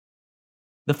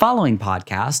The following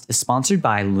podcast is sponsored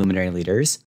by Luminary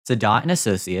Leaders, Sadat and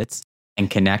Associates, and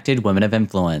Connected Women of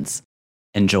Influence.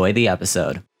 Enjoy the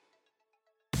episode.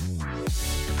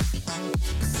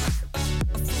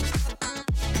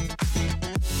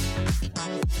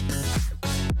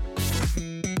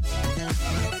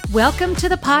 Welcome to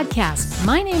the podcast.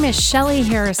 My name is Shelly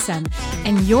Harrison,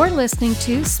 and you're listening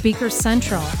to Speaker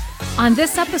Central. On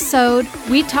this episode,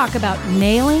 we talk about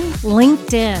nailing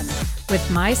LinkedIn with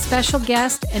my special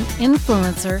guest and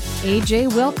influencer,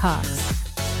 AJ Wilcox.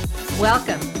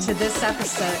 Welcome to this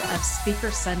episode of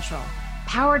Speaker Central,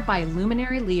 powered by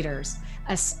Luminary Leaders,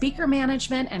 a speaker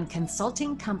management and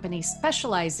consulting company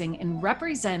specializing in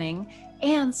representing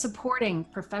and supporting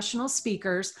professional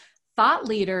speakers, thought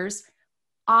leaders,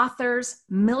 authors,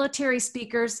 military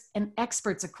speakers, and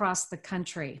experts across the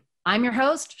country. I'm your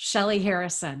host, Shelly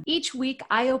Harrison. Each week,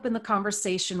 I open the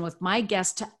conversation with my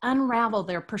guests to unravel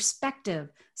their perspective,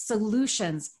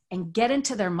 solutions, and get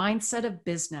into their mindset of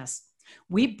business.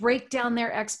 We break down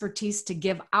their expertise to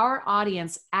give our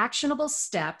audience actionable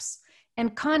steps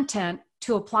and content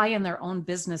to apply in their own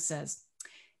businesses.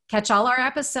 Catch all our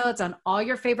episodes on all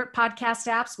your favorite podcast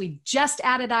apps. We just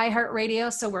added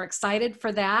iHeartRadio, so we're excited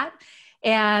for that.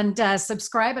 And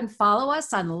subscribe and follow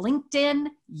us on LinkedIn,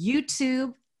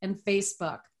 YouTube, and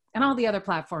Facebook, and all the other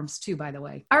platforms too, by the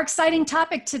way. Our exciting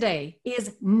topic today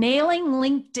is nailing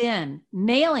LinkedIn,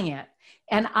 nailing it.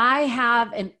 And I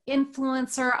have an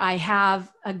influencer. I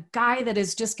have a guy that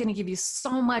is just going to give you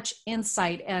so much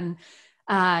insight and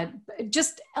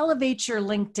just elevate your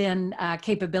LinkedIn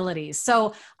capabilities.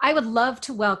 So I would love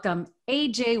to welcome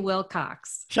AJ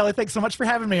Wilcox. Shelly, thanks so much for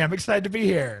having me. I'm excited to be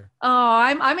here. Oh,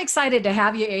 I'm excited to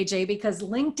have you, AJ, because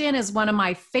LinkedIn is one of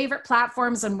my favorite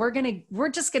platforms, and we're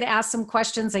just gonna ask some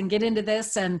questions and get into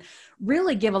this and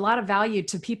really give a lot of value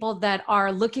to people that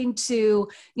are looking to,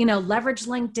 leverage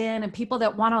LinkedIn and people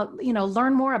that want to,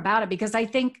 learn more about it. Because I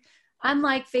think,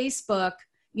 unlike Facebook,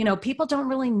 people don't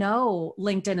really know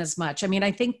LinkedIn as much. I mean,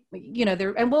 I think,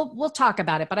 and we'll talk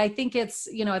about it, but I think it's,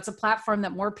 it's a platform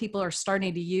that more people are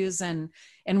starting to use and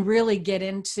really get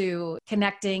into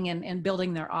connecting and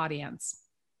building their audience.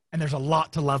 And there's a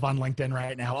lot to love on LinkedIn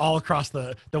right now, all across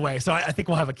the way. So I think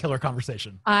we'll have a killer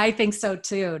conversation. I think so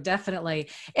too, definitely.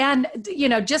 And,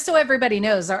 just so everybody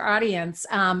knows, our audience,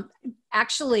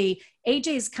 actually,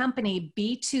 AJ's company,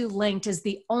 B2 Linked, is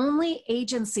the only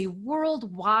agency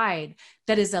worldwide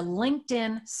that is a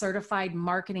LinkedIn certified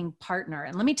marketing partner.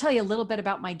 And let me tell you a little bit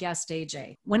about my guest,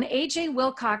 AJ. When AJ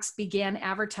Wilcox began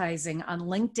advertising on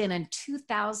LinkedIn in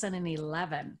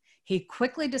 2011, he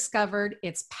quickly discovered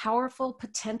its powerful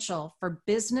potential for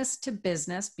business to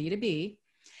business, B2B,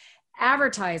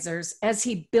 advertisers as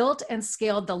he built and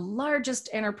scaled the largest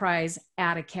enterprise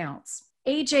ad accounts.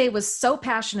 AJ was so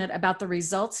passionate about the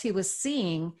results he was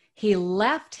seeing, he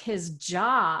left his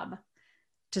job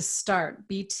to start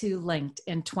B2 Linked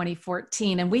in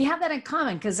 2014. And we have that in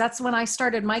common because that's when I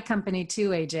started my company too,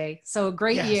 AJ. So a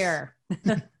great year.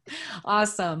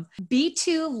 Awesome.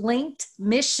 B2 Linked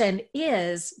mission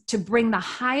is to bring the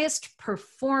highest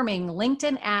performing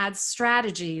LinkedIn ads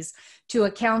strategies to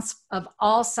accounts of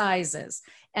all sizes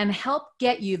and help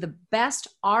get you the best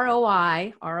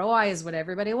ROI. ROI is what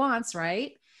everybody wants,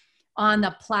 right? On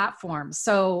the platform.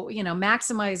 So,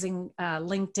 maximizing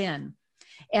LinkedIn.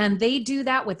 And they do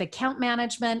that with account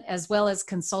management as well as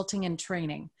consulting and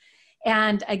training.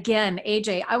 And again,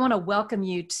 AJ, I want to welcome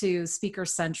you to Speaker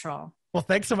Central. Well,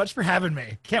 thanks so much for having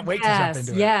me. Can't wait to jump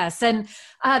into it. Yes. And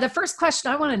the first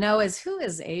question I want to know is, who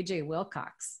is AJ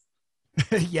Wilcox?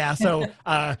 Yeah. So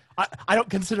I don't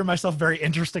consider myself a very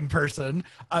interesting person,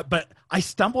 but I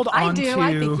stumbled onto...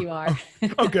 I think you are.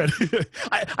 Oh, good.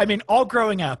 I mean, all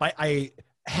growing up, I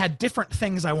had different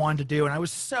things I wanted to do. And I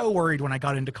was so worried when I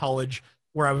got into college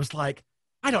where I was like,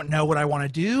 I don't know what I want to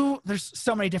do. There's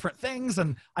so many different things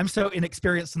and I'm so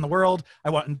inexperienced in the world. I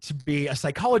wanted to be a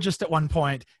psychologist at one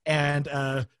point and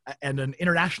an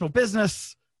international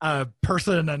business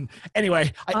person. And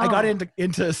anyway, I got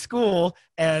into school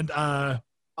and I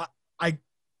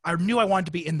knew I wanted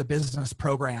to be in the business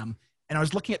program. And I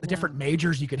was looking at the different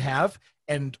majors you could have.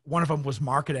 And one of them was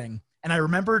marketing. And I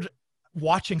remembered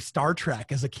watching Star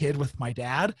Trek as a kid with my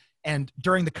dad. And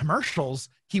during the commercials,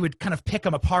 he would kind of pick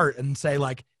them apart and say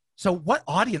like, so what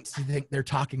audience do you think they're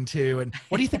talking to? And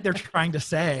what do you think they're trying to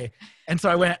say? And so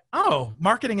I went, oh,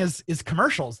 marketing is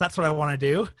commercials. That's what I want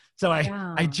to do. So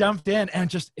I jumped in and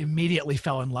just immediately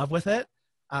fell in love with it.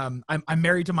 I'm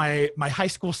married to my high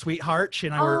school sweetheart. She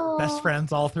and I were best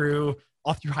friends all through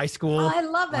high school. Oh, I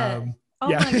love it.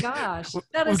 My gosh.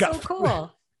 That is so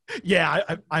cool.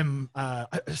 Yeah, I'm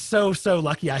so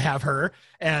lucky I have her,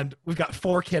 and we've got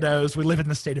 4 kiddos. We live in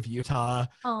the state of Utah,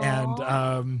 and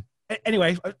Aw.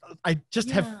 anyway, I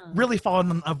just have Yeah. really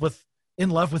fallen in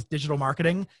love with digital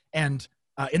marketing, and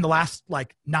in the last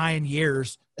like 9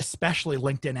 years, especially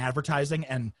LinkedIn advertising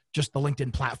and just the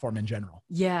LinkedIn platform in general.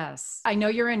 Yes. I know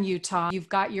you're in Utah. You've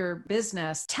got your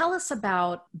business. Tell us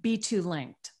about B2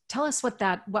 Linked. Tell us what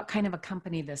kind of a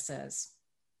company this is.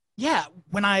 Yeah,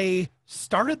 when I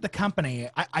started the company,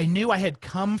 I knew I had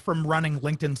come from running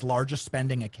LinkedIn's largest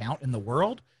spending account in the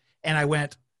world. And I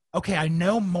went, okay, I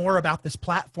know more about this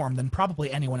platform than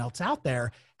probably anyone else out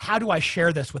there. How do I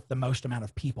share this with the most amount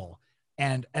of people?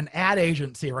 And an ad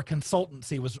agency or a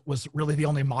consultancy was really the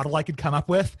only model I could come up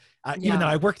with. Even though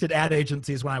Yeah. I worked at ad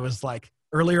agencies when I was like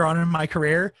earlier on in my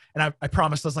career, and I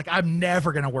promised I was like, I'm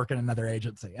never going to work in another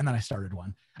agency, and then I started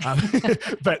one. Um,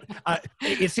 but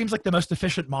it seems like the most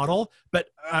efficient model. But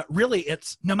really,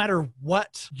 it's no matter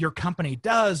what your company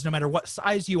does, no matter what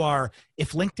size you are,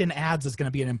 if LinkedIn ads is going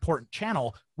to be an important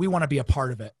channel, we want to be a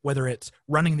part of it, whether it's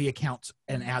running the accounts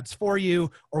and ads for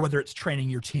you, or whether it's training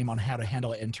your team on how to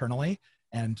handle it internally.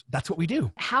 And that's what we do.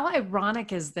 How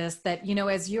ironic is this that,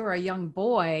 as you're a young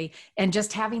boy and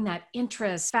just having that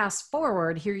interest, fast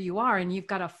forward, here you are, and you've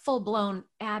got a full blown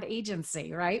ad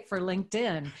agency, right, for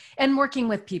LinkedIn and working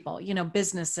with people,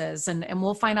 businesses. And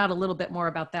we'll find out a little bit more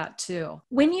about that too.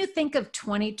 When you think of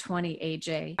 2020,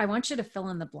 AJ, I want you to fill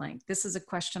in the blank. This is a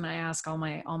question I ask all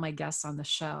my guests on the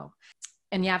show.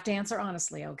 And you have to answer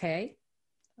honestly, okay?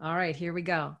 All right, here we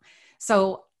go.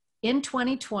 So in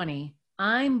 2020,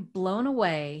 I'm blown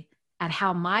away at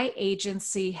how my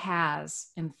agency has,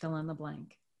 and fill in the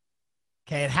blank.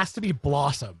 Okay, it has to be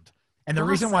blossomed. And the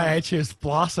reason why I choose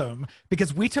Blossom,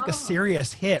 because we took a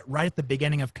serious hit right at the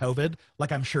beginning of COVID,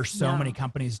 like I'm sure so many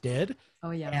companies did.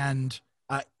 Oh, yeah. And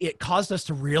it caused us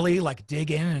to really like dig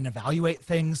in and evaluate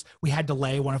things. We had to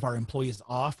lay one of our employees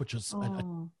off, which was a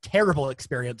terrible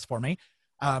experience for me.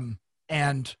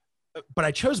 But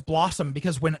I chose Blossom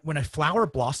because when a flower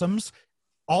blossoms,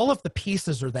 all of the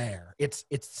pieces are there. It's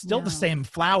still the same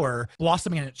flower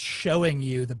blossoming, and it's showing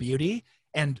you the beauty.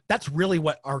 And that's really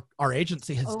what our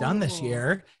agency has done this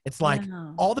year. It's like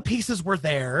all the pieces were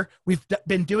there. We've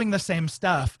been doing the same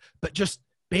stuff, but just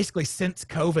basically since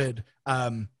COVID,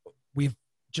 we've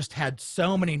just had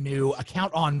so many new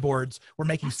account onboards. We're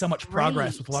making so much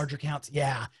progress with large accounts.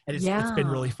 Yeah. And it's been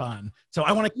really fun. So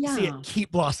I want to see it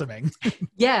keep blossoming.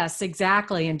 Yes,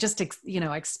 exactly. And just,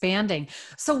 expanding.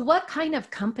 So what kind of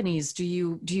companies do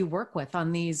you work with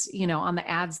on these, on the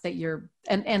ads that you're,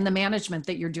 and the management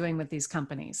that you're doing with these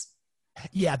companies?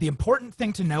 Yeah, the important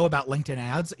thing to know about LinkedIn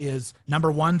ads is,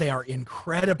 number one, they are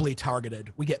incredibly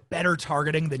targeted. We get better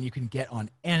targeting than you can get on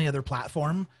any other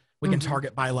platform. We can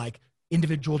target by like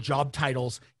individual job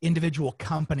titles, individual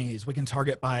companies. We can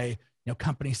target by,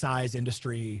 company size,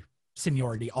 industry,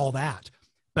 seniority, all that.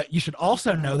 But you should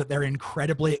also know that they're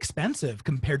incredibly expensive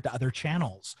compared to other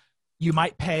channels. You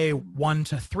might pay $1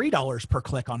 to $3 per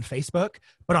click on Facebook,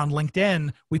 but on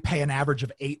LinkedIn, we pay an average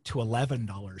of $8 to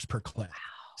 $11 per click.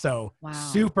 So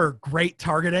super great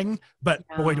targeting, but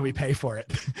boy, do we pay for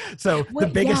it. So the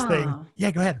biggest thing,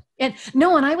 go ahead. And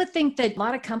I would think that a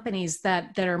lot of companies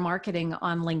that are marketing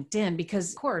on LinkedIn,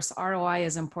 because of course, ROI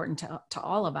is important to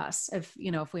all of us if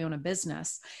we own a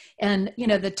business. And,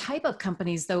 the type of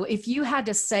companies though, if you had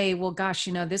to say, well, gosh,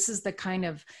 this is the kind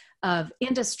of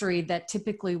industry that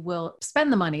typically will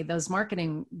spend the money, those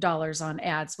marketing dollars on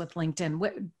ads with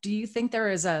LinkedIn. Do you think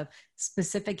there is a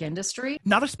specific industry?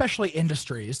 Not especially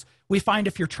industries. We find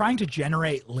if you're trying to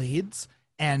generate leads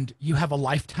and you have a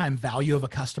lifetime value of a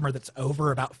customer that's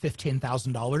over about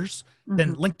 $15,000,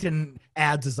 then LinkedIn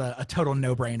ads is a total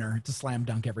no-brainer. It's a slam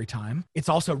dunk every time. It's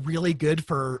also really good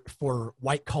for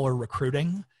white collar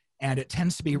recruiting, and it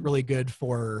tends to be really good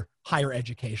for higher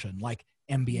education, like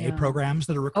MBA programs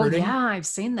that are recruiting. Oh yeah, I've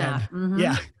seen that.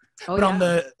 Yeah. But on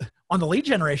the lead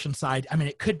generation side, I mean,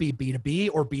 it could be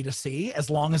B2B or B2C, as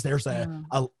long as there's a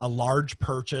large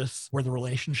purchase where the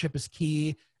relationship is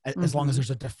key, as long as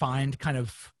there's a defined kind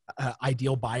of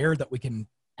ideal buyer that we can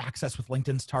access with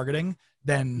LinkedIn's targeting,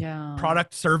 then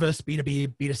product, service,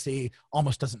 B2B, B2C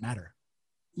almost doesn't matter.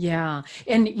 Yeah.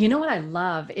 And what I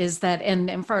love is that,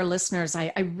 and for our listeners,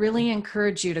 I really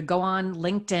encourage you to go on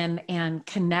LinkedIn and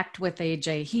connect with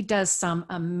AJ. He does some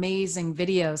amazing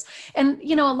videos. And,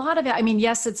 a lot of it, I mean,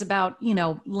 yes, it's about,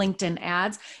 LinkedIn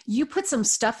ads. You put some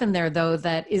stuff in there though,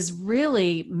 that is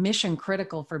really mission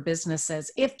critical for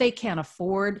businesses if they can't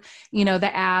afford,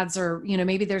 the ads, or,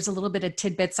 maybe there's a little bit of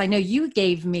tidbits. I know you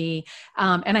gave me,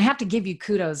 and I have to give you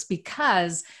kudos,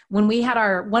 because when we had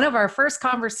one of our first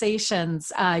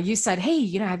conversations, you said, hey,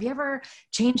 have you ever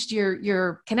changed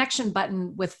your connection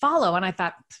button with follow? And I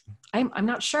thought, I'm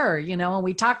not sure, and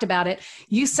we talked about it.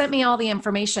 You sent me all the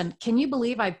information. Can you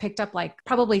believe I picked up like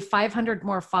probably 500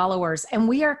 more followers, and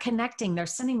we are connecting. They're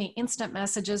sending me instant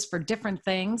messages for different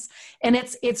things. And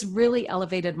it's really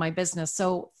elevated my business.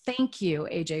 So thank you,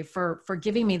 AJ, for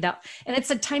giving me that. And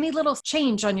it's a tiny little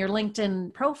change on your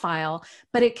LinkedIn profile,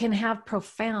 but it can have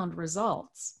profound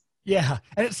results. Yeah.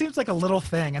 And it seems like a little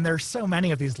thing. And there's so many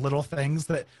of these little things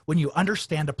that when you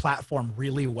understand a platform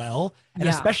really well, and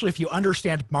especially if you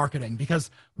understand marketing, because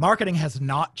marketing has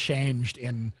not changed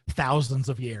in thousands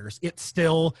of years. It's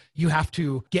still, you have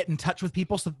to get in touch with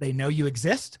people so that they know you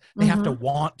exist. They have to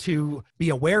want to be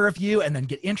aware of you and then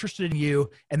get interested in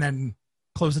you and then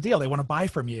close a deal. They want to buy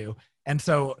from you. And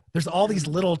so there's all these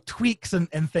little tweaks and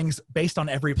things based on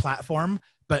every platform,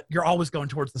 but you're always going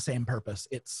towards the same purpose.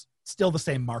 It's still the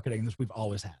same marketing as we've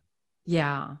always had.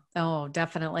 Yeah. Oh,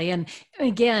 definitely. And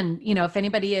again, if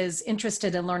anybody is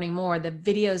interested in learning more, the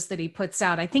videos that he puts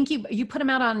out, I think you put them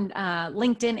out on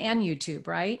LinkedIn and YouTube,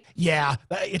 right? Yeah.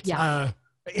 It's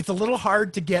a little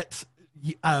hard to get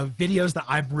videos that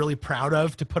I'm really proud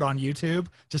of to put on YouTube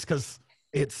just because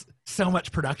it's so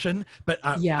much production. But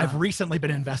I've recently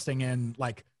been investing in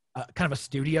kind of a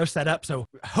studio setup. So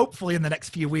hopefully in the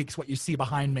next few weeks, what you see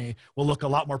behind me will look a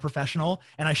lot more professional,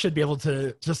 and I should be able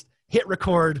to just hit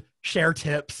record, share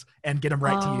tips, and get them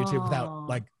right to YouTube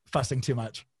without fussing too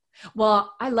much.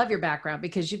 Well, I love your background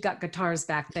because you've got guitars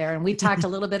back there, and we talked a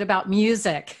little bit about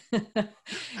music.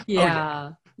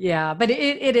 Yeah. But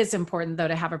it is important though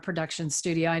to have a production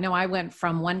studio. I know I went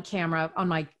from one camera on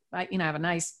my I have a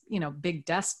nice, big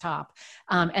desktop.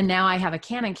 And now I have a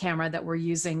Canon camera that we're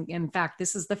using. In fact,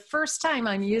 this is the first time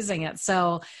I'm using it.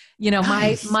 So,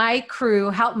 nice. my crew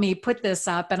helped me put this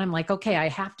up, and I'm like, okay, I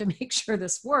have to make sure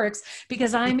this works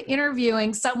because I'm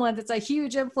interviewing someone that's a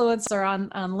huge influencer on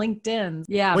LinkedIn.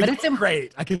 Yeah. Well, but it's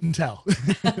great. I can tell.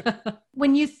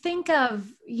 When you think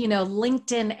of,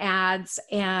 LinkedIn ads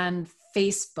and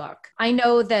Facebook, I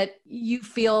know that you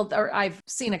feel, or I've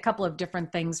seen a couple of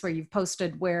different things where you've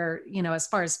posted where, as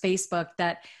far as Facebook,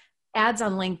 that ads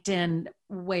on LinkedIn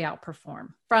way outperform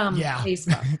from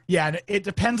Facebook. Yeah. And it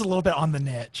depends a little bit on the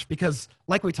niche because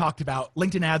like we talked about,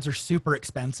 LinkedIn ads are super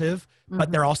expensive,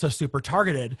 but they're also super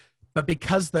targeted. But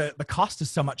because the cost is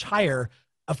so much higher,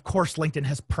 of course, LinkedIn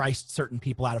has priced certain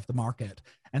people out of the market.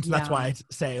 And so that's why I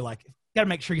say you got to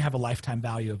make sure you have a lifetime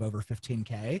value of over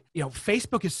 15K.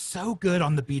 Facebook is so good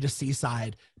on the B2C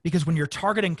side because when you're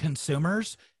targeting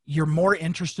consumers, you're more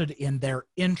interested in their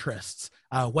interests,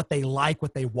 what they like,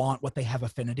 what they want, what they have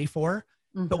affinity for.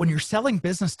 But when you're selling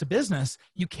business to business,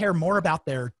 you care more about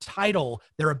their title,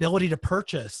 their ability to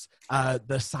purchase,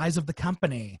 the size of the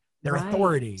company, their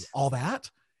authority, all that.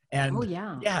 And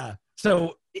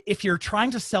so if you're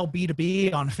trying to sell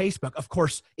B2B on Facebook, of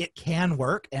course, it can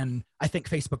work. And I think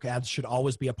Facebook ads should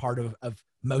always be a part of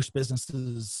most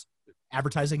businesses'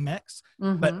 advertising mix.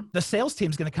 But the sales team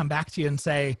is going to come back to you and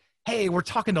say, hey, we're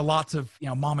talking to lots of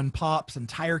mom and pops and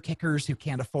tire kickers who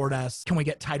can't afford us. Can we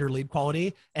get tighter lead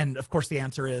quality? And of course, the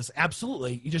answer is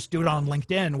absolutely. You just do it on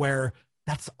LinkedIn where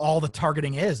that's all the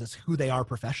targeting is who they are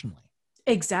professionally.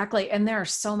 Exactly. And there are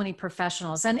so many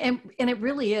professionals and it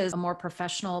really is a more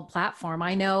professional platform.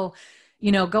 I know,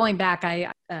 going back,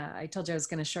 I told you I was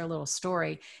going to share a little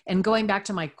story, and going back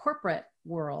to my corporate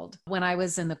world, when I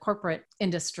was in the corporate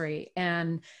industry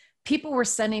and people were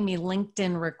sending me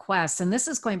LinkedIn requests. And this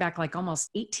is going back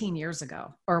almost 18 years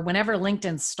ago or whenever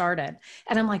LinkedIn started.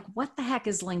 And I'm like, what the heck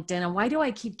is LinkedIn? And why do I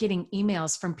keep getting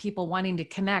emails from people wanting to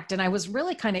connect? And I was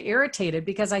really kind of irritated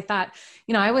because I thought,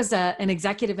 I was an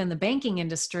executive in the banking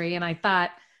industry. And I thought,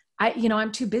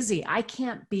 I'm too busy. I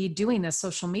can't be doing this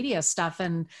social media stuff.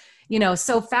 And,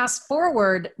 so fast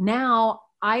forward now,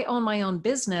 I own my own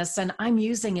business and I'm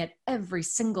using it every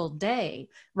single day,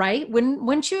 right?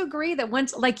 Wouldn't you agree that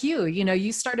once, like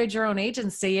you started your own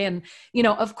agency and,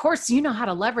 of course, how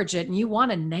to leverage it and you want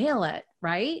to nail it,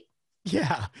 right?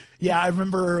 Yeah. I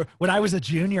remember when I was a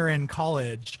junior in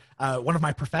college, one of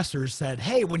my professors said,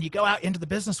 hey, when you go out into the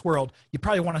business world, you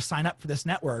probably want to sign up for this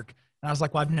network. And I was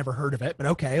like, well, I've never heard of it, but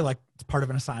okay, it's part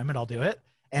of an assignment. I'll do it.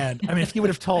 And I mean, if you would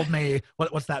have told me,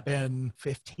 what's that been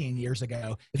 15 years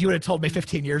ago? If you would have told me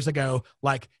 15 years ago,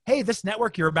 hey, this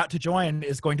network you're about to join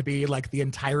is going to be the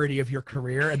entirety of your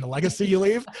career and the legacy you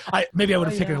leave, maybe I would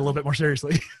have taken it a little bit more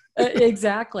seriously.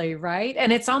 Exactly. Right.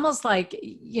 And it's almost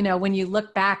when you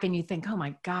look back and you think, oh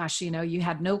my gosh, you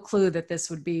had no clue that this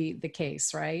would be the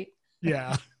case. Right.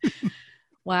 Yeah.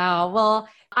 Wow. Well,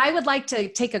 I would like to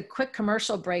take a quick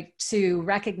commercial break to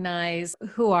recognize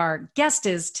who our guest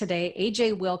is today,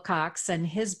 AJ Wilcox, and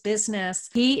his business.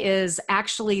 He is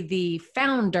actually the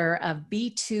founder of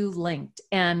B2 Linked,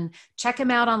 and check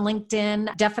him out on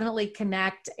LinkedIn. Definitely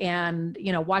connect and,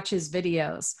 watch his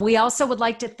videos. We also would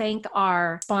like to thank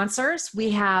our sponsors.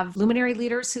 We have Luminary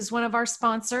Leaders, who's one of our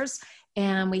sponsors.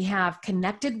 And we have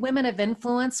Connected Women of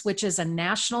Influence, which is a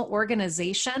national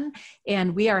organization.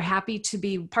 And we are happy to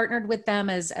be partnered with them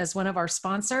as one of our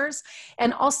sponsors.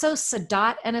 And also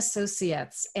Sadat and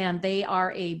Associates. And they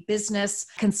are a business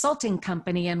consulting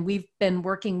company. And we've been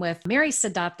working with Mary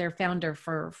Sadat, their founder,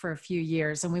 for a few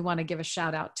years. And we want to give a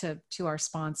shout out to our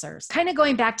sponsors. Kind of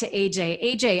going back to AJ.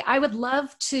 AJ, I would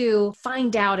love to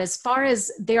find out, as far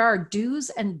as there are do's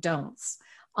and don'ts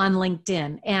on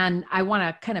LinkedIn. And I want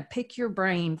to kind of pick your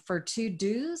brain for 2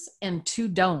 do's and 2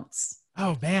 don'ts.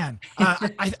 Oh man.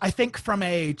 I think from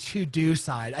a to-do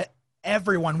side,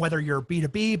 everyone, whether you're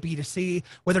B2B, B2C,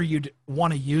 whether you'd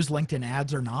want to use LinkedIn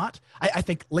ads or not, I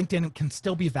think LinkedIn can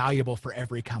still be valuable for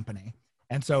every company.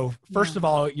 And so first of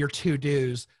all, your 2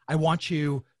 do's, I want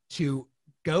you to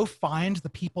go find the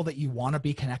people that you want to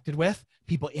be connected with,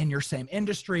 people in your same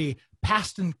industry,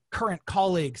 past and current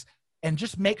colleagues, and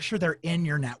just make sure they're in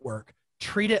your network.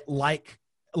 Treat it like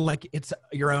it's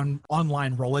your own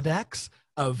online Rolodex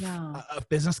of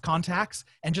business contacts,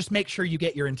 and just make sure you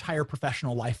get your entire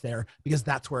professional life there, because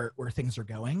that's where things are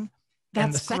going.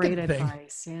 That's great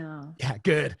advice. Yeah. Yeah,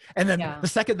 good. And then the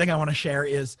second thing I want to share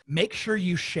is make sure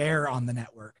you share on the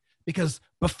network, because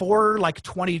before like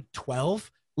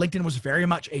 2012, LinkedIn was very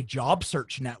much a job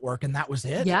search network, and that was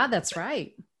it. Yeah, that's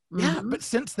right. Yeah, but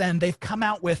since then, they've come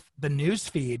out with the news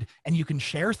feed, and you can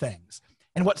share things.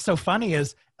 And what's so funny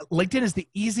is LinkedIn is the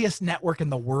easiest network in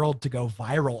the world to go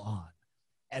viral on.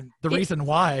 And the reason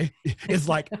why is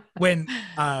like when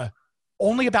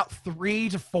only about 3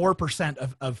 to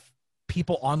 4% of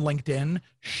people on LinkedIn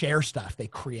share stuff they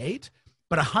create,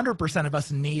 but 100% of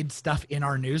us need stuff in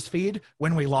our news feed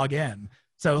when we log in.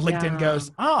 So LinkedIn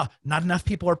goes, not enough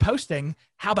people are posting.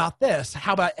 How about this?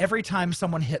 How about every time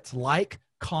someone hits like,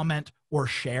 comment, or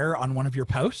share on one of your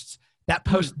posts, that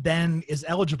post then is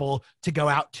eligible to go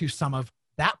out to some of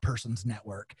that person's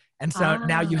network. And so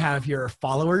now you have your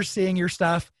followers seeing your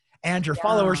stuff, and your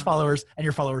followers, and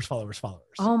your followers.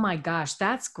 Oh my gosh,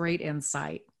 that's great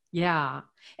insight. Yeah.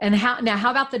 And how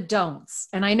about the don'ts?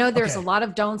 And I know there's a lot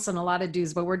of don'ts and a lot of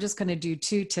do's, but we're just going to do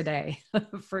 2 today.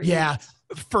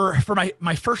 For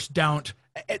my first don't,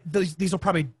 these will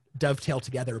probably dovetail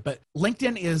together, but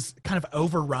LinkedIn is kind of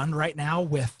overrun right now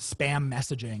with spam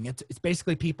messaging. It's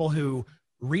basically people who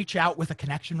reach out with a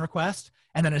connection request,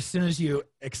 and then as soon as you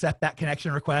accept that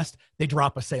connection request, they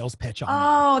drop a sales pitch on you.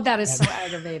 Oh, that is so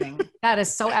aggravating. That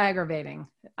is so aggravating.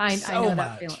 I know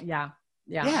that feeling.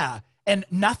 Yeah. And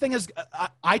nothing is,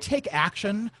 I take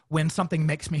action when something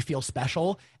makes me feel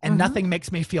special, and nothing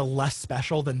makes me feel less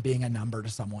special than being a number to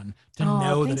someone, to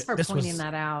know thanks that for pointing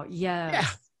that out. Yes. Yeah.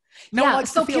 No one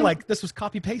likes to feel like this was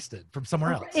copy pasted from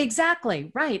somewhere else.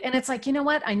 Exactly. Right. And it's like, you know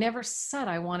what? I never said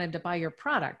I wanted to buy your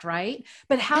product. Right.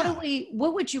 But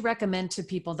what would you recommend to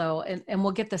people though? And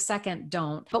we'll get the second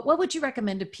don't, but what would you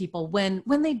recommend to people when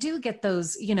they do get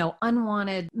those,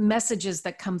 unwanted messages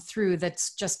that come through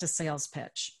that's just a sales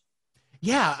pitch?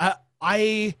 Yeah.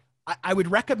 I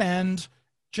would recommend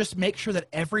just make sure that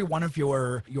every one of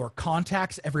your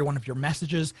contacts, every one of your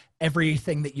messages,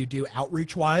 everything that you do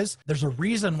outreach wise, there's a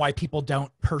reason why people don't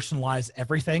personalize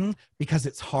everything, because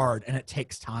it's hard and it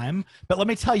takes time. But let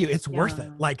me tell you, it's worth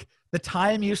it. Like the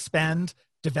time you spend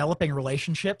developing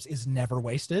relationships is never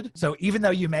wasted. So even though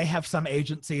you may have some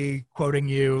agency quoting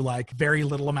you like very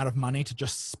little amount of money to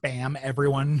just spam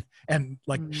everyone and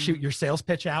like shoot your sales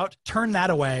pitch out, turn that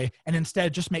away and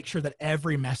instead just make sure that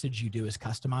every message you do is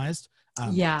customized for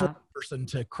the person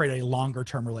to create a longer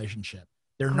term relationship.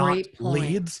 They're not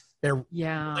leads, they're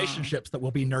relationships that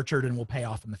will be nurtured and will pay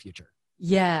off in the future.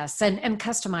 Yes. And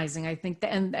customizing, I think,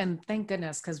 and thank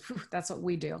goodness, because that's what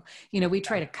we do. We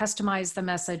try to customize the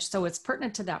message so it's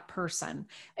pertinent to that person,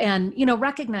 and,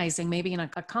 recognizing maybe an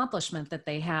accomplishment that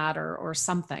they had or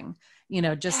something,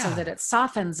 just so that it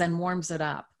softens and warms it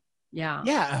up. Yeah.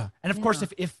 Yeah. And of course,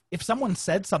 if someone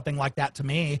said something like that to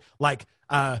me, like,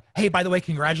 hey, by the way,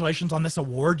 congratulations on this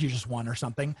award you just won or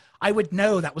something, I would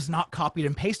know that was not copied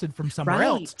and pasted from somewhere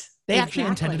else. They actually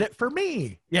intended it for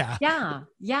me. Yeah. Yeah.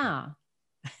 Yeah.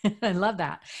 I love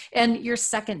that. And your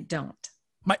second don't.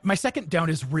 My second don't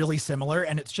is really similar,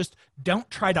 and it's just don't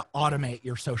try to automate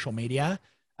your social media.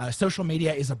 Social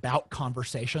media is about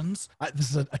conversations.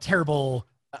 This is a terrible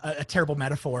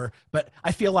metaphor, but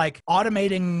I feel like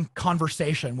automating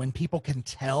conversation when people can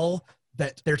tell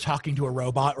that they're talking to a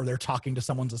robot or they're talking to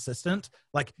someone's assistant.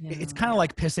 Like it's Yeah. kind of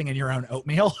like pissing in your own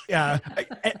oatmeal. Yeah.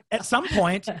 At some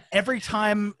point, every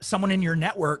time someone in your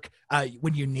network,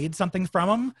 when you need something from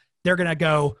them, they're going to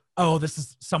go, oh, this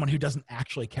is someone who doesn't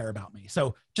actually care about me.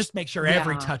 So just make sure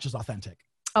every Yeah. touch is authentic.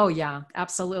 Oh yeah,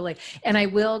 absolutely. And I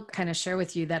will kind of share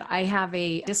with you that I have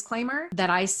a disclaimer that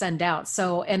I send out.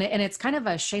 So, and it's kind of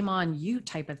a shame on you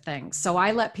type of thing. So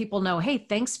I let people know, hey,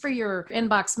 thanks for your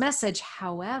inbox message.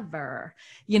 However,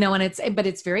 but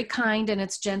it's very kind and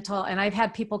it's gentle. And I've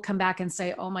had people come back and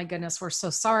say, oh my goodness, we're so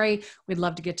sorry. We'd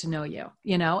love to get to know you,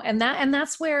 and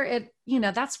that's where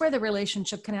that's where the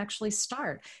relationship can actually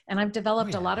start. And I've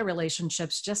developed a lot of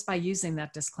relationships just by using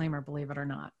that disclaimer, believe it or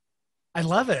not. I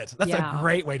love it. That's a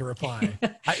great way to reply.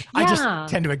 I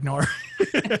just tend to ignore.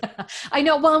 I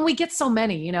know. Well, and we get so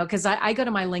many, because I go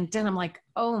to my LinkedIn, I'm like,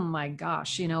 oh my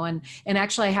gosh, and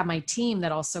actually I have my team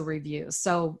that also reviews.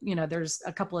 So, there's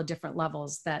a couple of different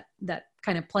levels that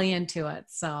kind of play into it.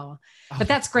 So, but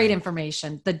that's great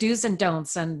information, the do's and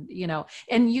don'ts. And,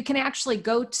 and you can actually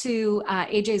go to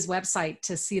AJ's website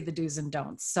to see the do's and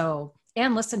don'ts. So,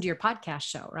 and listen to your podcast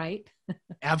show, right?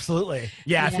 Absolutely.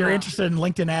 Yeah. If you're interested in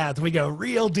LinkedIn ads, we go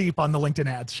real deep on the LinkedIn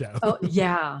ads show. Oh,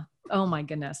 yeah. Oh my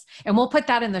goodness. And we'll put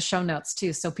that in the show notes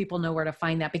too, so people know where to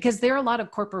find that, because there are a lot of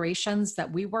corporations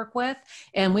that we work with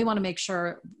and we want to make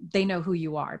sure they know who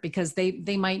you are, because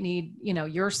they might need,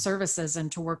 your services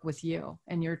and to work with you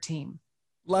and your team.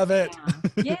 Love it.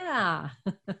 Yeah.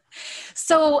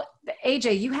 So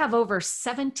AJ, you have over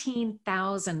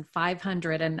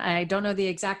 17,500, and I don't know the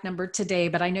exact number today,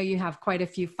 but I know you have quite a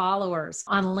few followers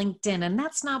on LinkedIn, and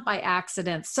that's not by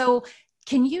accident. So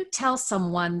can you tell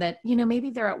someone that,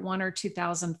 maybe they're at 1,000 or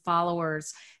 2,000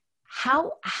 followers,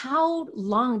 how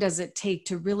long does it take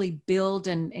to really build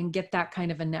and get that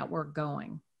kind of a network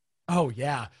going? Oh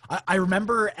yeah. I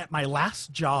remember at my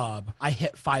last job, I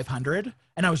hit 500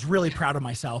 and I was really proud of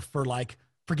myself for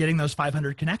getting those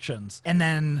 500 connections. And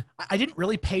then I didn't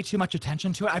really pay too much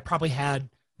attention to it. I probably had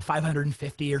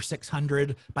 550 or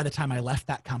 600 by the time I left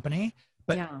that company.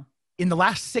 But in the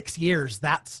last 6 years,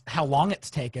 that's how long it's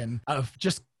taken of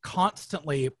just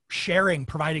constantly sharing,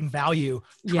 providing value,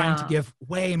 trying to give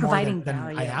way more than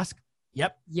I ask.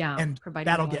 Yep. Yeah. And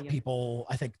that'll get people,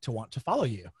 I think, to want to follow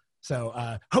you.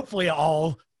 So hopefully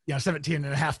all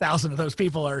 17,500 of those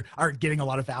people are getting a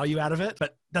lot of value out of it,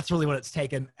 but that's really what it's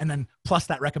taken. And then plus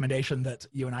that recommendation that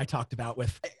you and I talked about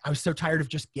I was so tired of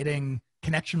just getting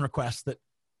connection requests that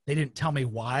they didn't tell me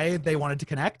why they wanted to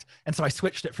connect. And so I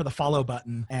switched it for the follow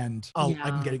button, and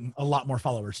I'm getting a lot more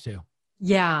followers too.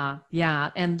 Yeah.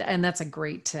 Yeah. And that's a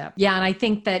great tip. Yeah. And I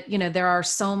think that, there are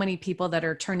so many people that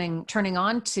are turning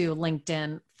on to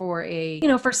LinkedIn for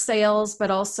for sales,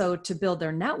 but also to build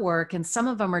their network. And some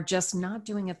of them are just not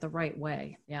doing it the right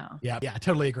way. Yeah. Yeah. Yeah. I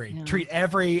totally agree. Yeah. Treat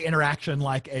every interaction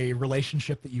like a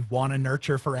relationship that you want to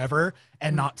nurture forever,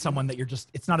 and not someone that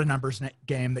it's not a numbers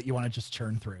game that you want to just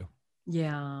churn through.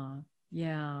 Yeah.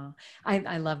 Yeah.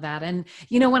 I love that. And,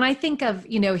 when I think of,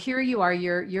 here you are,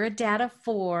 you're a dad of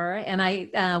 4, and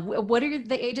what are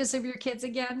the ages of your kids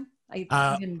again?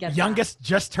 I didn't get youngest that.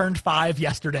 Just turned 5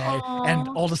 yesterday. Aww. And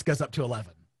oldest goes up to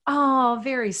 11. Oh,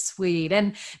 very sweet.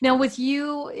 And now with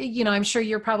you, I'm sure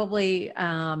you're probably,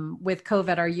 with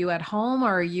COVID, are you at home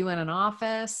or are you in an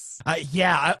office?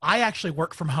 Yeah, I actually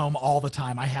work from home all the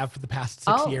time. I have for the past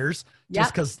 6 years,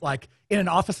 just because in an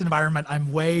office environment,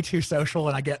 I'm way too social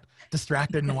and I get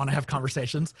distracted and want to have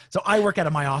conversations. So I work out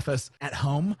of my office at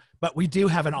home, but we do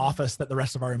have an office that the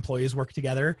rest of our employees work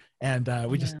together, and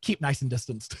we just keep nice and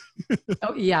distanced.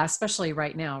 Oh yeah. Especially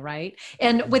right now. Right.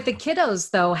 And with the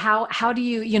kiddos though, how do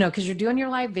you, cause you're doing your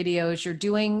live videos, you're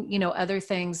doing, other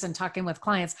things and talking with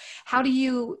clients. How do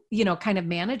you, kind of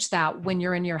manage that when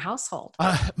you're in your household?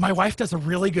 My wife does a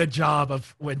really good job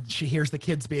of, when she hears the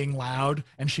kids being loud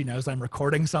and she knows I'm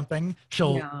recording something,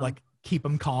 she'll keep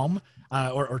them calm,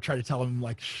 or try to tell them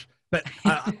shh. But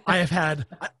I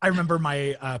remember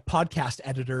my podcast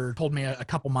editor told me a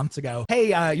couple months ago,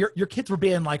 hey, your kids were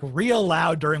being real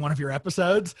loud during one of your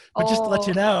episodes, but just to let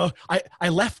you know, I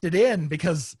left it in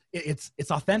because it's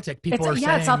authentic. People are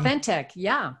saying, it's authentic.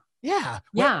 Yeah. Yeah.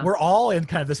 We're all in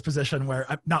kind of this position where,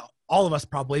 not all of us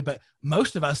probably, but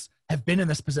most of us have been in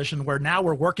this position where now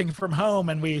we're working from home,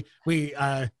 and we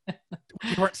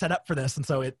weren't set up for this. And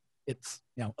so it's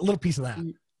a little piece of that.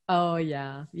 Oh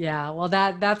yeah. Yeah. Well,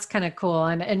 that's kind of cool.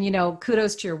 And,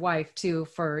 kudos to your wife too,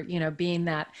 for, being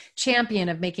that champion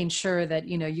of making sure that,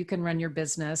 you can run your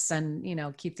business and,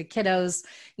 keep the kiddos,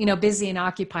 busy and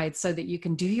occupied so that you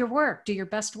can do your work, do your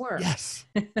best work. Yes.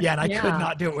 Yeah. And I could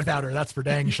not do it without her. That's for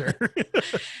dang sure.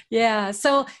 Yeah.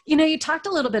 So, you talked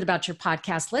a little bit about your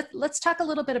podcast. Let's talk a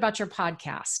little bit about your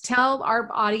podcast. Tell our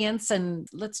audience and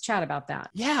let's chat about that.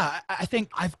 Yeah. I think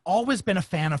I've always been a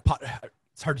fan of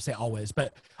it's hard to say always,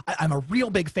 but I'm a real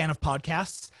big fan of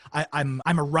podcasts. I'm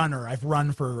a runner. I've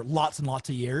run for lots and lots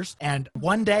of years. And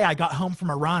one day I got home from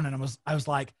a run and I was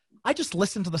like, I just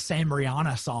listened to the same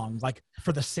Rihanna song, like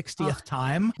for the 60th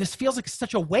time. This feels like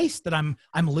such a waste that I'm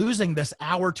losing this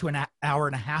hour to an hour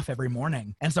and a half every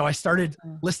morning. And so I started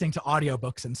listening to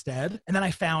audiobooks instead. And then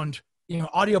I found,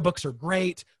 audiobooks are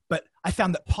great, but I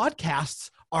found that podcasts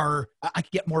I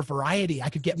could get more variety. I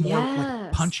could get more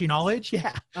like punchy knowledge.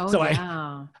 Yeah. So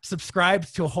I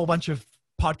subscribed to a whole bunch of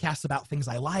podcasts about things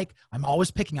I like. I'm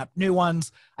always picking up new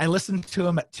ones. I listen to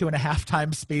them at 2.5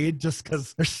 times speed just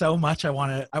because there's so much I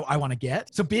want to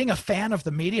get. So being a fan of the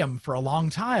medium for a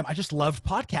long time, I just loved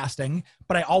podcasting,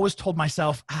 but I always told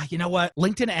myself, you know what?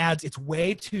 LinkedIn ads, it's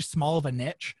way too small of a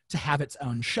niche to have its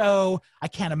own show. I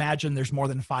can't imagine there's more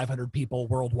than 500 people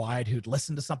worldwide who'd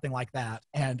listen to something like that.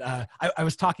 And I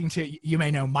was talking to, you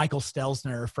may know Michael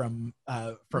Stelzner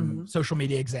from Social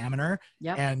Media Examiner.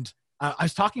 Yep. And I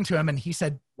was talking to him and he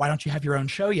said, why don't you have your own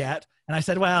show yet? And I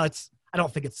said, well, I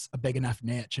don't think it's a big enough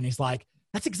niche. And he's like,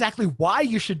 that's exactly why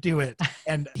you should do it.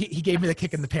 And he gave me the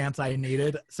kick in the pants I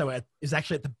needed. So it is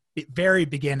actually at the very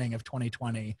beginning of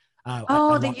 2020.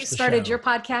 That you started your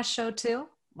podcast show too?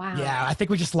 Wow. Yeah, I think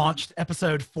we just launched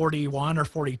episode 41 or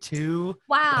 42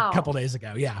 a couple days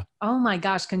ago. Yeah. Oh my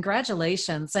gosh,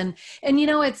 congratulations. And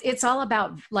it's all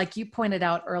about, like you pointed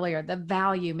out earlier, the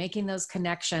value, making those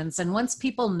connections. And once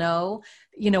people know,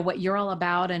 what you're all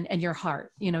about and your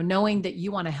heart, knowing that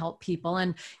you want to help people.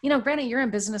 And, granted, you're in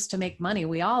business to make money.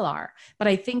 We all are. But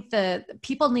I think that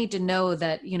people need to know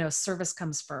that, service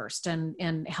comes first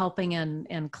and helping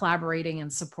and collaborating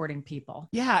and supporting people.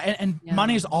 Yeah. And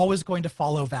money is always going to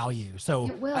follow value. So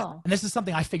it will. And this is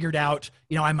something I figured out,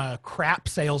 I'm a crap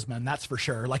salesman. That's for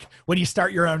sure. Like when you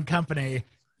start your own company,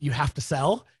 you have to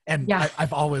sell. And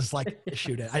I've always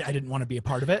shoot it. I didn't want to be a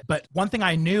part of it. But one thing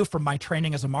I knew from my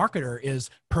training as a marketer is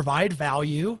provide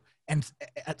value. And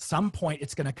at some point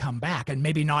it's going to come back. And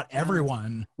maybe not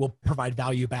everyone will provide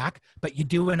value back, but you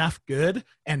do enough good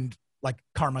and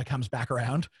karma comes back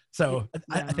around. So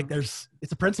I think it's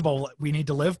a principle we need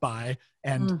to live by.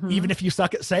 And even if you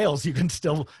suck at sales, you can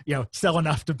still, sell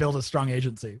enough to build a strong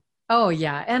agency. Oh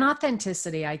yeah. And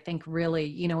authenticity, I think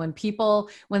really,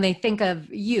 when they think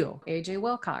of you, AJ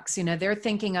Wilcox, they're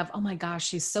thinking of, oh my gosh,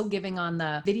 she's so giving on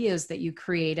the videos that you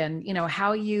create and,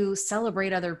 how you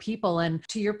celebrate other people. And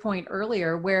to your point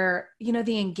earlier, where,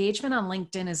 the engagement on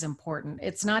LinkedIn is important.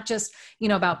 It's not just,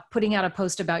 about putting out a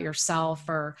post about yourself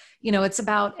or, it's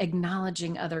about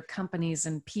acknowledging other companies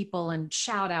and people and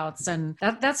shout outs. And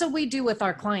that's what we do with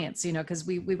our clients, because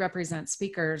we represent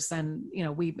speakers and,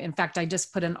 in fact, I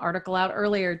just put an article out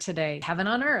earlier today, Heaven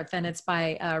on Earth, and it's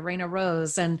by Raina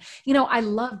Rose. And, I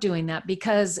love doing that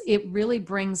because it really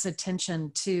brings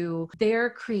attention to their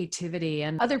creativity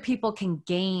and other people can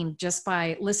gain just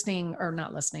by listening or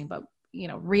not listening, but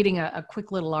reading a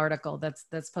quick little article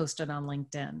that's posted on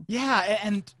LinkedIn. Yeah.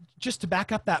 And just to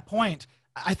back up that point,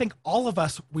 I think all of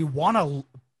us, we want to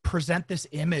present this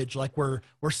image like we're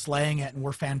slaying it and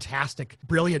we're fantastic,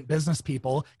 brilliant business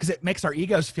people because it makes our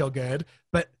egos feel good.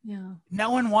 But no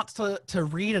one wants to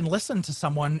read and listen to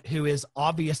someone who is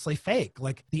obviously fake.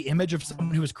 Like the image of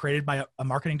someone who was created by a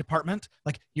marketing department,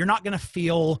 like you're not going to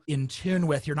feel in tune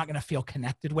with, you're not going to feel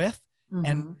connected with.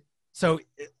 And so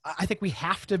I think we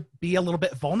have to be a little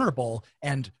bit vulnerable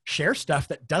and share stuff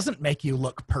that doesn't make you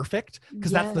look perfect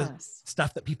because that's the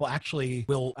stuff that people actually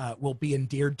will be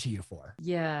endeared to you for.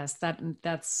 Yes,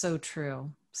 that's so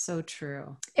true. So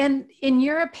true. And in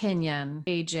your opinion,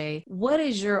 AJ, what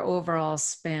is your overall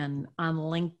spin on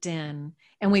LinkedIn?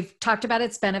 And we've talked about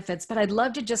its benefits, but I'd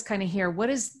love to just kind of hear what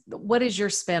is your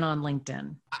spin on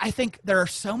LinkedIn? I think there are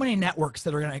so many networks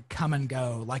that are going to come and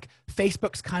go. Like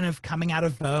Facebook's kind of coming out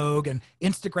of vogue and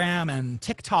Instagram and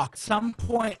TikTok. At some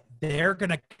point they're going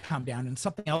to come down and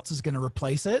something else is going to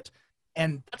replace it.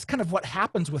 And that's kind of what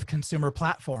happens with consumer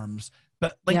platforms.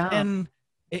 But LinkedIn,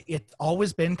 it's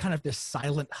always been kind of this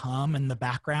silent hum in the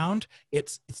background.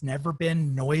 It's never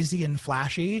been noisy and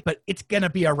flashy, but it's going to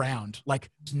be around. Like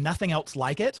there's nothing else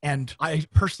like it. And I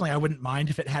wouldn't mind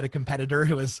if it had a competitor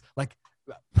who is like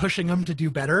pushing them to do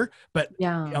better, but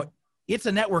it's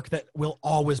a network that will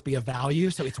always be of value.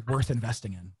 So it's worth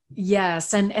investing in.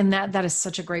 Yes. And that is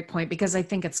such a great point, because I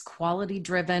think it's quality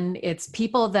driven. It's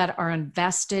people that are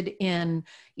invested in,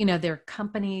 their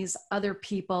companies, other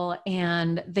people,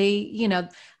 and they,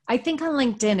 I think on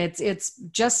LinkedIn, it's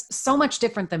just so much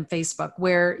different than Facebook,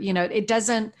 where, it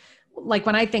doesn't, like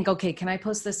when I think, okay, can I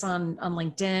post this on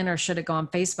LinkedIn or should it go on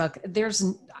Facebook?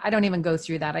 I don't even go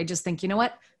through that. I just think, you know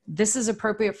what? This is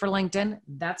appropriate for LinkedIn.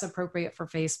 That's appropriate for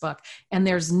Facebook. And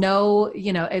there's no,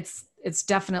 it's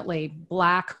definitely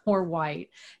black or white,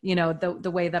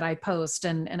 the way that I post,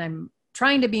 and I'm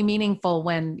trying to be meaningful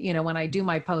when I do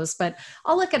my posts, but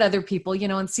I'll look at other people,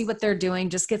 and see what they're doing,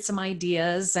 just get some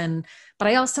ideas. But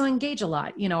I also engage a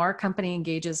lot. Our company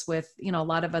engages with, a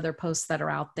lot of other posts that are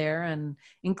out there, and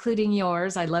including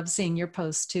yours. I love seeing your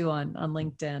posts too on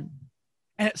LinkedIn.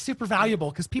 And it's super valuable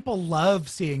because people love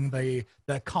seeing the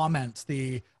comments,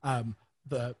 the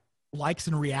likes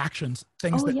and reactions,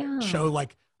 things show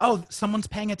like, oh, someone's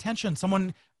paying attention.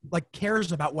 Someone like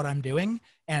cares about what I'm doing.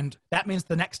 And that means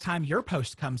the next time your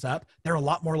post comes up, they're a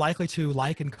lot more likely to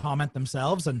like and comment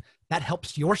themselves. And that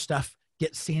helps your stuff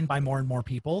get seen by more and more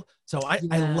people. So I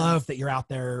love that you're out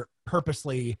there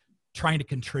purposely trying to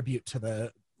contribute to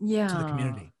the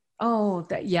community. Oh,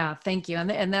 thank you.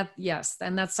 And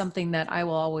that's something that I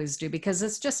will always do, because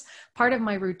it's just part of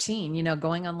my routine,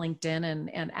 going on LinkedIn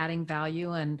and adding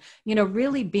value and,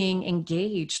 really being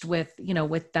engaged with,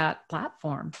 with that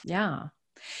platform. Yeah.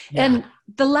 And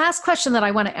the last question that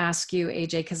I want to ask you,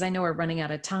 AJ, because I know we're running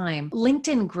out of time,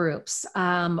 LinkedIn groups.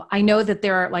 I know that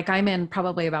there are, like, I'm in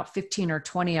probably about 15 or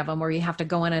 20 of them where you have to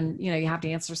go in and, you have to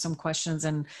answer some questions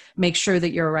and make sure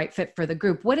that you're a right fit for the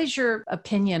group. What is your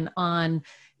opinion on,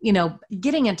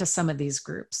 getting into some of these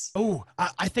groups? Oh,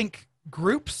 I think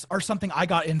groups are something I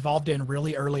got involved in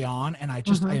really early on, and I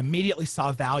immediately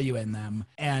saw value in them.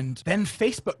 And then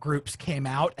Facebook groups came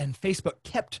out, and Facebook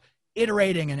kept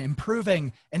iterating and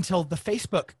improving until the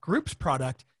Facebook groups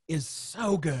product is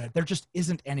so good. There just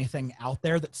isn't anything out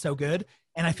there that's so good.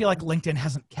 And I feel like LinkedIn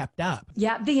hasn't kept up.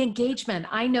 Yeah. The engagement.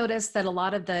 I noticed that a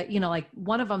lot of the, like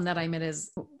one of them that I'm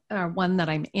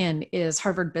in is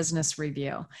Harvard Business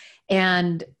Review.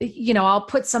 And, I'll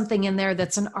put something in there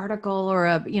that's an article or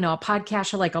a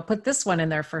podcast, or like, I'll put this one in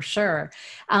there for sure.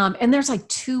 And there's like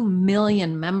 2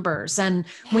 million members. And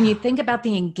when you think about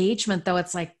the engagement though,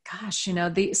 it's like, gosh,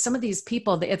 some of these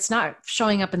people, it's not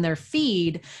showing up in their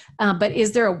feed, but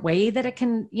is there a way that it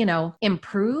can,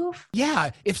 improve?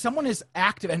 Yeah. If someone is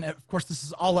active, and of course this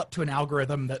is all up to an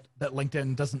algorithm that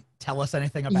LinkedIn doesn't tell us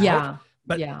anything about. Yeah.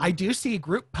 But I do see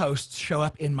group posts show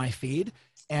up in my feed.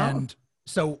 And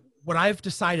so what I've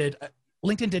decided,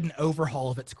 LinkedIn did an overhaul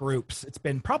of its groups. It's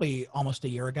been probably almost a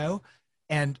year ago.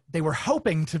 And they were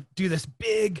hoping to do this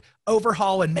big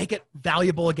overhaul and make it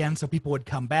valuable again so people would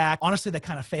come back. Honestly, they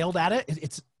kind of failed at it.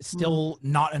 It's still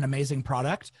not an amazing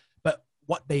product. But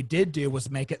what they did do was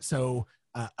make it so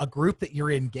a group that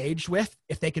you're engaged with,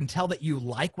 if they can tell that you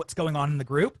like what's going on in the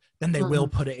group, then they will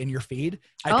put it in your feed.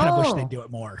 I kind of wish they'd do it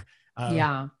more.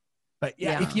 But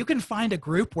if you can find a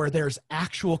group where there's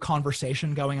actual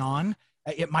conversation going on,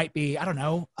 it might be, I don't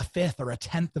know, a fifth or a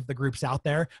tenth of the groups out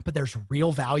there, but there's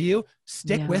real value.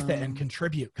 Stick with it and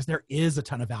contribute, because there is a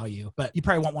ton of value, but you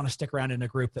probably won't want to stick around in a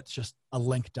group that's just a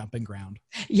link dumping ground.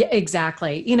 Yeah,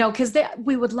 exactly. Because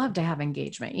we would love to have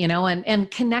engagement,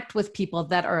 and connect with people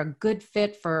that are a good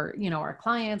fit for, our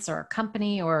clients or our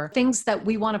company, or things that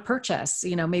we want to purchase,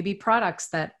 maybe products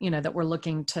that, that we're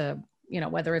looking to,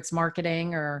 whether it's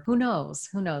marketing or who knows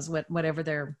whatever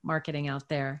they're marketing out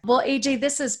there. Well, AJ,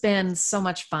 this has been so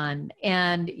much fun,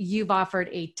 and you've offered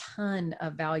a ton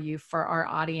of value for our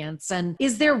audience. And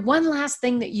is there one last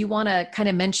thing that you want to kind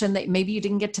of mention that maybe you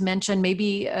didn't get to mention,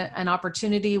 maybe an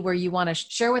opportunity where you want to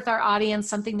share with our audience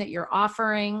something that you're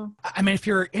offering? I mean, if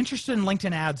you're interested in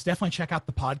LinkedIn ads, definitely check out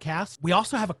the podcast. We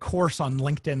also have a course on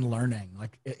LinkedIn Learning.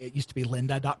 Like it used to be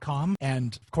lynda.com.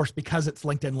 And of course, because it's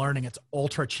LinkedIn Learning, it's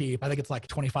ultra cheap. I think it's like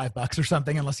 $25 or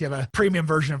something. Unless you have a premium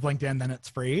version of LinkedIn, then it's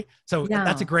free. So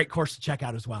that's a great course to check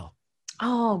out as well.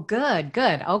 Oh, good.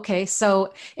 Okay.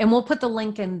 So, and we'll put the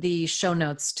link in the show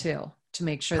notes too, to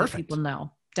make sure that people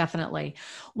know. Definitely.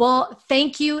 Well,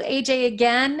 thank you, AJ,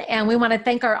 again. And we want to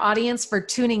thank our audience for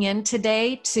tuning in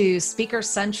today to Speaker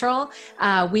Central.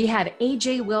 We had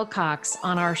AJ Wilcox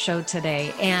on our show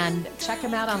today, and check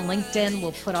him out on LinkedIn.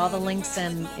 We'll put all the links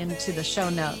into the show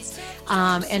notes.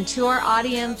 And to our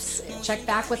audience, check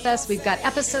back with us. We've got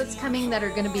episodes coming that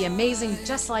are going to be amazing,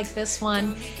 just like this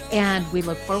one. And we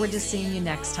look forward to seeing you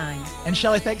next time. And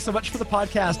Shelly, thanks so much for the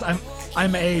podcast.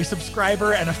 I'm a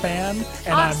subscriber and a fan.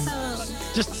 And awesome.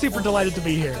 just super delighted to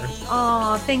be here.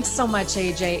 Oh, thanks so much,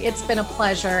 AJ. It's been a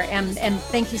pleasure. And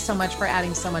thank you so much for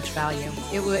adding so much value.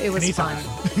 It was Anytime.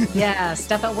 fun. Yes,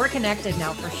 definitely. We're connected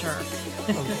now for sure.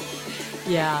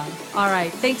 Yeah. All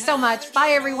right. Thanks so much. Bye,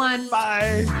 everyone.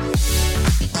 Bye.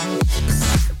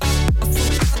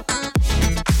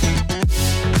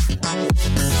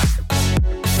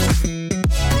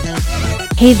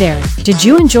 Hey there. Did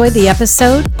you enjoy the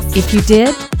episode? If you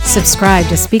did, subscribe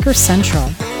to Speaker Central.